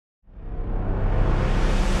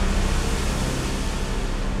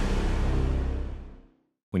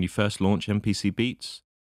When you first launch MPC Beats,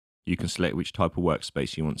 you can select which type of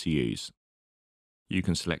workspace you want to use. You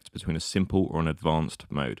can select between a simple or an advanced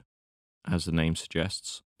mode. As the name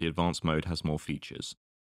suggests, the advanced mode has more features,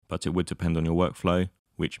 but it would depend on your workflow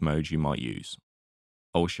which mode you might use.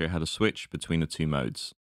 I will show you how to switch between the two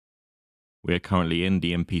modes. We are currently in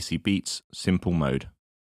the MPC Beats simple mode.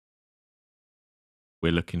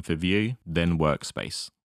 We're looking for View, then Workspace.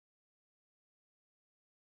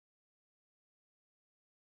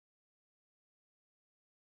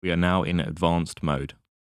 We are now in advanced mode.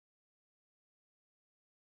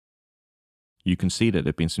 You can see that there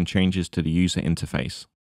have been some changes to the user interface.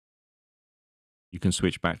 You can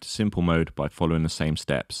switch back to simple mode by following the same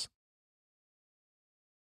steps.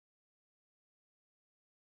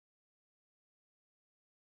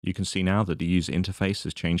 You can see now that the user interface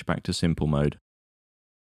has changed back to simple mode.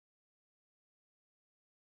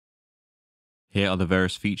 Here are the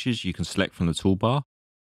various features you can select from the toolbar.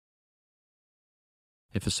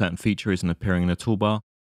 If a certain feature isn't appearing in the toolbar,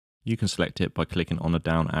 you can select it by clicking on the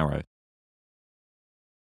down arrow.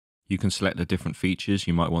 You can select the different features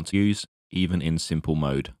you might want to use, even in simple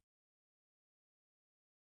mode.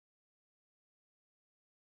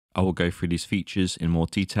 I will go through these features in more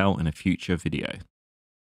detail in a future video.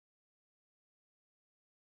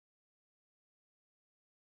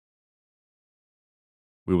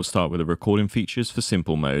 We will start with the recording features for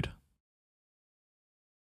simple mode.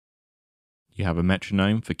 You have a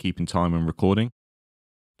metronome for keeping time when recording.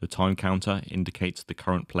 The time counter indicates the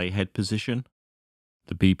current playhead position.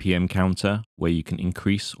 The BPM counter, where you can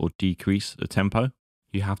increase or decrease the tempo.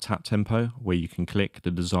 You have tap tempo, where you can click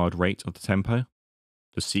the desired rate of the tempo.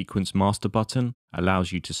 The sequence master button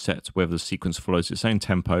allows you to set whether the sequence follows its own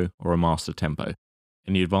tempo or a master tempo.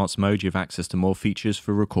 In the advanced mode, you have access to more features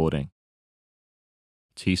for recording.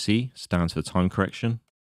 TC stands for time correction.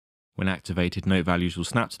 When activated, note values will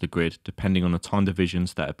snap to the grid depending on the time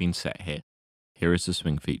divisions that have been set here. Here is the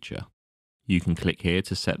swing feature. You can click here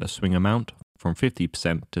to set the swing amount from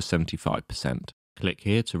 50% to 75%. Click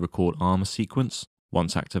here to record armor sequence.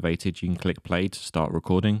 Once activated, you can click play to start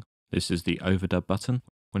recording. This is the overdub button.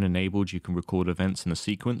 When enabled, you can record events in a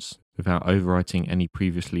sequence without overwriting any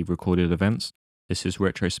previously recorded events. This is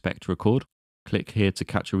retrospect record. Click here to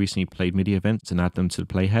capture recently played MIDI events and add them to the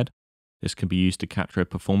playhead. This can be used to capture a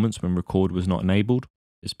performance when record was not enabled.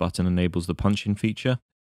 This button enables the punch-in feature.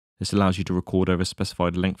 This allows you to record over a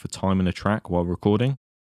specified length of time in a track while recording.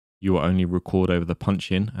 You will only record over the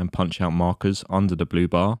punch-in and punch-out markers under the blue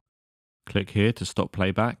bar. Click here to stop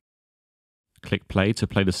playback. Click play to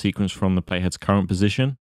play the sequence from the playhead's current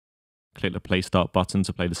position. Click the play start button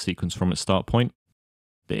to play the sequence from its start point.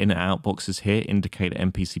 The in and out boxes here indicate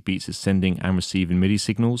that MPC Beats is sending and receiving MIDI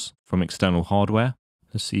signals from external hardware.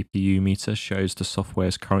 The CPU meter shows the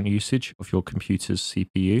software's current usage of your computer's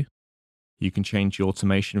CPU. You can change the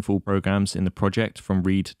automation for all programs in the project from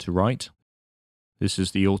read to write. This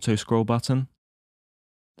is the auto scroll button.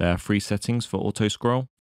 There are 3 settings for auto scroll.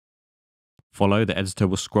 Follow, the editor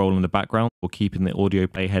will scroll in the background while keeping the audio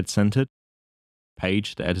playhead centered.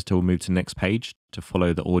 Page, the editor will move to the next page to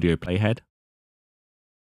follow the audio playhead.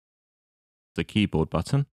 The keyboard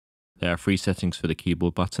button. There are 3 settings for the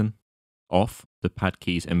keyboard button. Off, the pad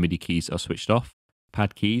keys and MIDI keys are switched off.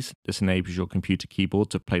 Pad keys, this enables your computer keyboard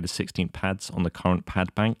to play the 16 pads on the current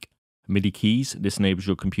pad bank. MIDI keys, this enables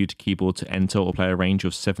your computer keyboard to enter or play a range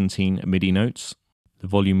of 17 MIDI notes. The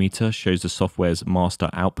volume meter shows the software's master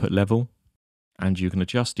output level, and you can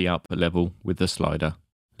adjust the output level with the slider.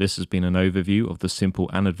 This has been an overview of the simple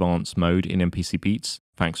and advanced mode in MPC Beats.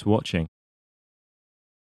 Thanks for watching.